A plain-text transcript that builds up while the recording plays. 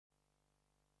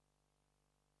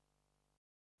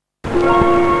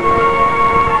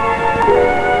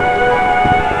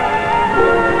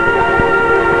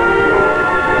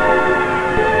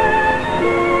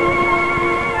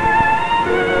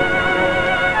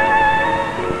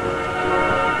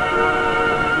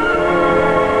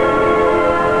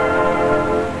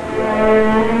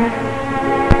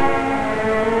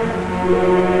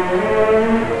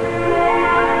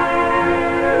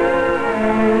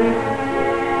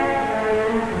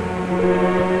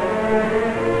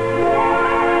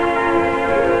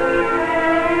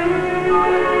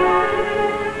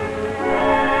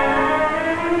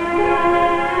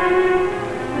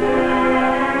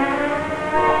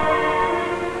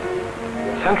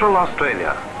Central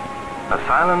Australia, a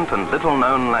silent and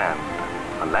little-known land,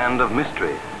 a land of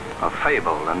mystery, of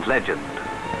fable and legend.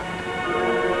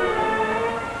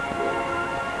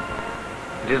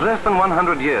 It is less than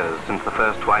 100 years since the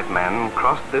first white man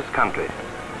crossed this country.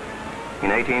 In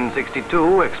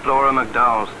 1862, explorer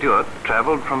McDowell Stewart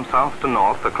traveled from south to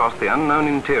north across the unknown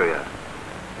interior,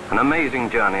 an amazing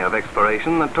journey of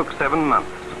exploration that took 7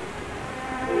 months.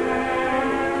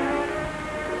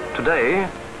 Today,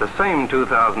 the same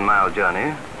 2,000-mile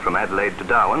journey from Adelaide to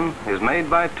Darwin is made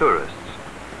by tourists.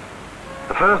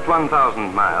 The first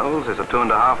 1,000 miles is a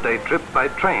 2.5-day trip by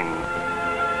train.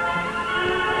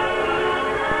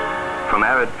 From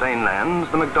arid plainlands,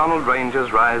 the MacDonald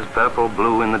Ranges rise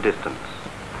purple-blue in the distance.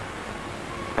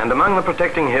 And among the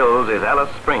protecting hills is Alice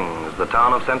Springs, the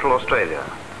town of Central Australia,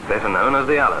 better known as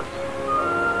the Alice.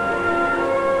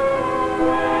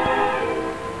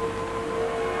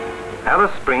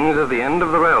 Alice Springs is the end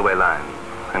of the railway line,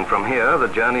 and from here the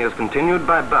journey is continued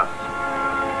by bus.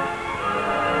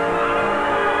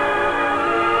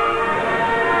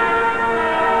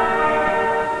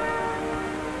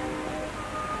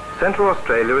 Central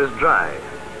Australia is dry.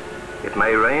 It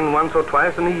may rain once or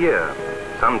twice in a year,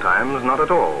 sometimes not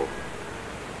at all.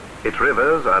 Its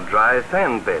rivers are dry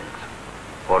sand beds,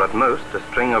 or at most a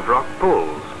string of rock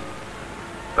pools.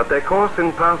 But their course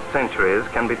in past centuries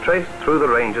can be traced through the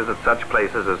ranges at such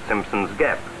places as Simpson's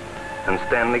Gap and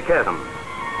Stanley Chasm.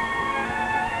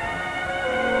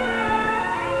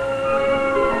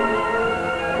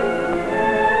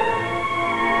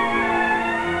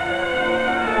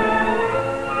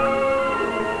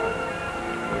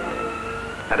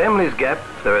 At Emley's Gap,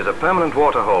 there is a permanent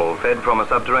waterhole fed from a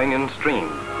subterranean stream.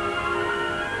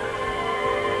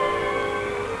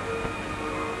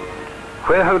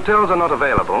 Where hotels are not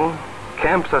available,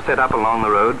 camps are set up along the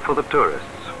road for the tourists.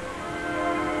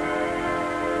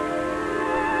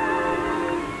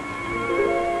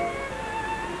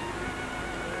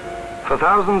 For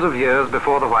thousands of years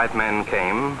before the white man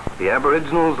came, the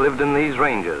Aboriginals lived in these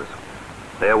ranges,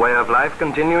 their way of life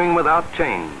continuing without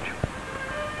change.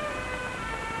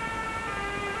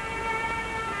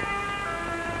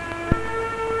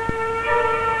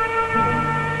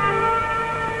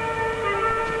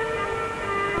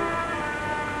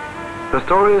 The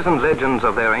stories and legends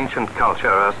of their ancient culture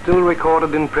are still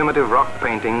recorded in primitive rock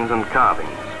paintings and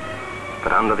carvings.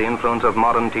 But under the influence of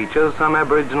modern teachers, some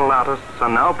Aboriginal artists are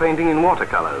now painting in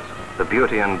watercolors the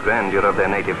beauty and grandeur of their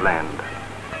native land.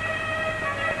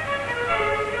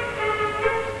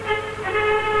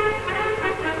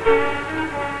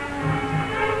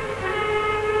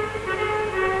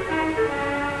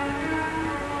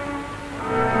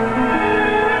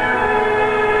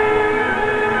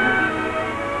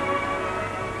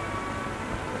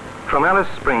 From Alice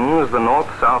Springs, the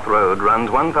north-south road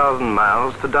runs 1,000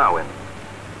 miles to Darwin.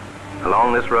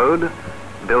 Along this road,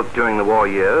 built during the war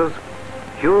years,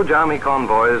 huge army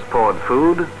convoys poured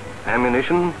food,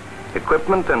 ammunition,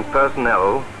 equipment and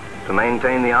personnel to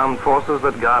maintain the armed forces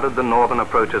that guarded the northern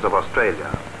approaches of Australia.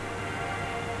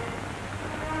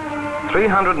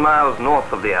 300 miles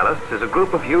north of the Alice is a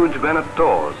group of huge granite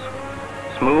tors,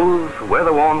 smooth,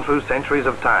 weather-worn through centuries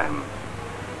of time.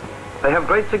 They have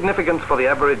great significance for the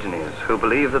Aborigines, who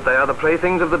believe that they are the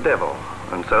playthings of the devil,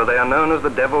 and so they are known as the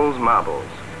Devil's Marbles.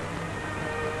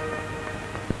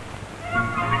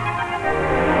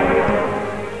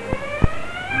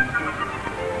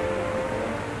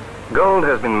 Gold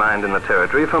has been mined in the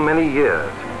territory for many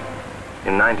years.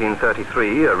 In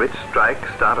 1933, a rich strike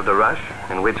started a rush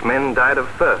in which men died of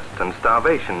thirst and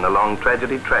starvation along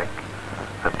Tragedy Track,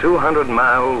 a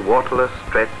 200-mile waterless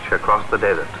stretch across the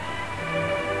desert.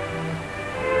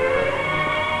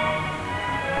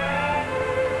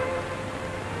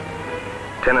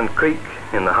 Tennant Creek,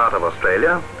 in the heart of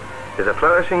Australia, is a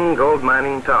flourishing gold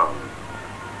mining town.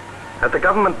 At the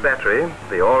government battery,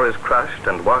 the ore is crushed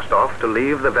and washed off to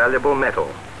leave the valuable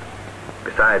metal.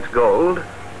 Besides gold,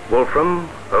 wolfram,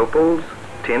 opals,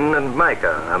 tin and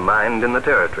mica are mined in the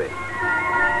territory.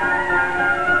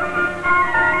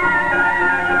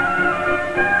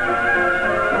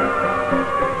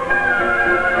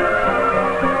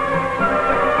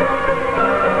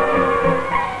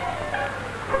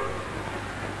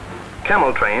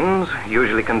 Camel trains,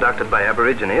 usually conducted by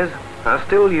Aborigines, are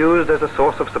still used as a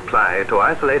source of supply to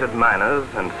isolated miners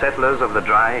and settlers of the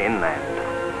dry inland.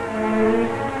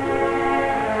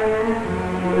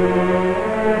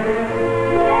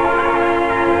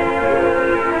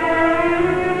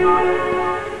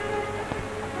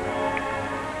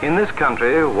 In this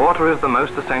country, water is the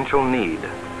most essential need,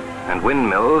 and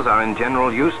windmills are in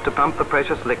general use to pump the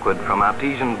precious liquid from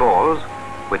artesian bores,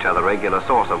 which are the regular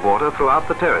source of water throughout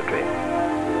the territory.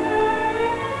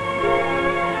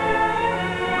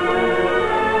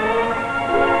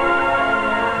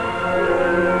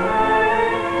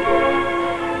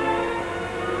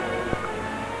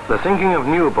 The sinking of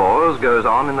new bores goes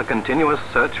on in the continuous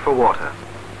search for water.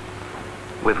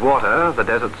 With water, the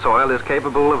desert soil is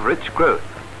capable of rich growth.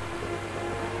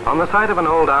 On the site of an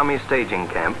old army staging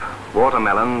camp,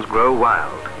 watermelons grow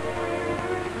wild.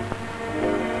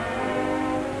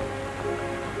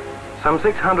 Some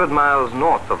 600 miles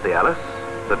north of the Alice,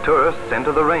 the tourists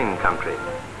enter the rain country.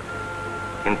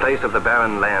 In place of the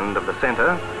barren land of the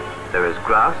center, there is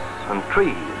grass and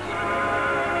trees.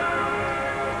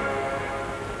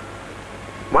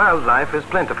 Wildlife is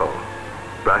plentiful.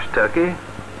 Brush turkey,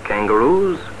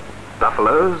 kangaroos,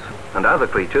 buffaloes, and other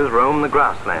creatures roam the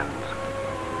grasslands.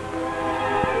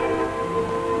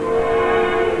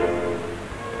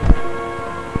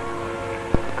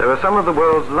 There are some of the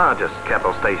world's largest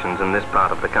cattle stations in this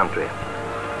part of the country,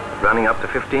 running up to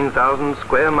 15,000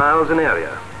 square miles in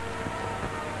area.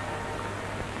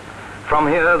 From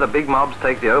here, the big mobs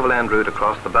take the overland route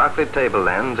across the Barclay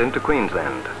tablelands into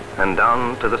Queensland and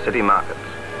down to the city markets.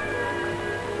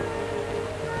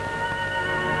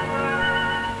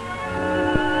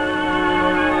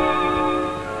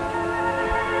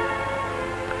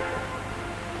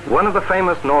 One of the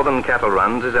famous northern cattle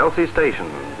runs is Elsey Station,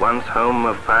 once home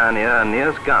of pioneer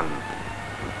Aeneas Gunn.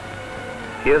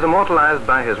 He is immortalized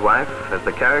by his wife as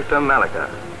the character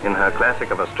Malacca in her classic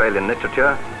of Australian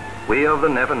literature, We of the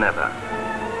Never Never.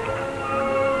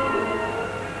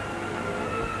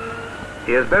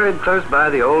 He is buried close by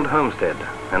the old homestead,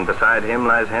 and beside him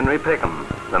lies Henry Peckham,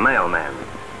 the mailman,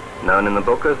 known in the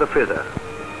book as the Fizzer.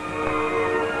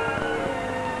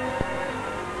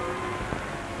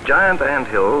 Giant ant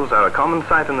hills are a common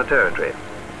sight in the territory,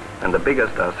 and the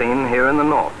biggest are seen here in the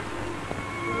north.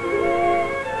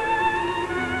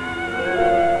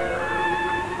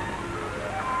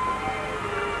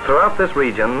 Throughout this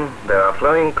region, there are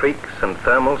flowing creeks and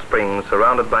thermal springs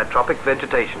surrounded by tropic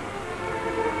vegetation.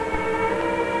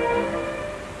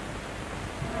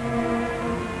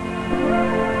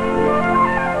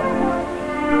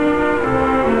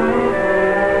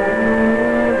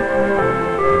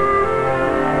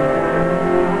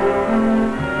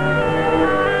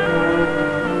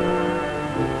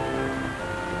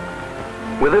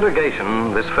 With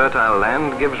irrigation, this fertile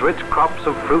land gives rich crops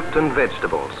of fruit and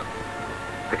vegetables.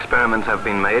 Experiments have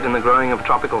been made in the growing of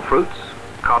tropical fruits,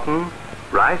 cotton,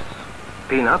 rice,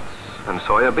 peanuts, and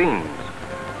soya beans,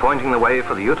 pointing the way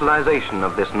for the utilization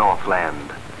of this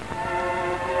northland.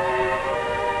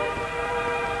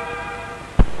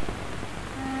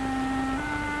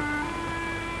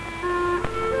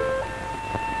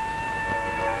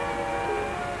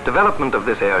 Development of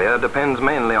this area depends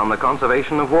mainly on the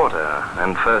conservation of water,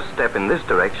 and first step in this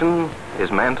direction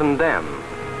is Manton Dam.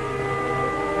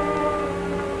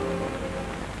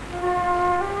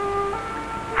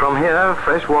 From here,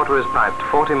 fresh water is piped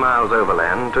 40 miles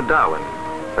overland to Darwin,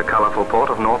 the colourful port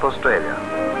of North Australia.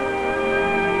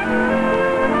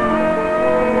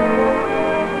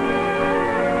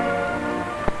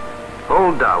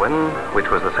 Old Darwin, which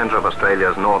was the centre of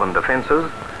Australia's northern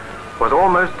defences, was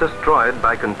almost destroyed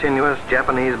by continuous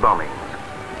Japanese bombings.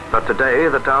 But today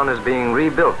the town is being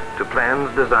rebuilt to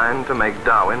plans designed to make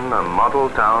Darwin a model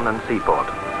town and seaport.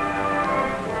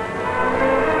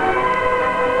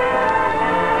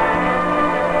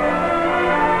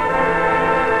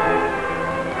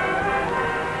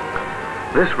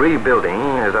 This rebuilding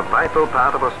is a vital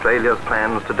part of Australia's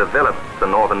plans to develop the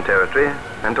Northern Territory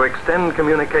and to extend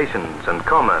communications and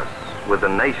commerce with the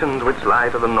nations which lie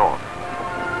to the north.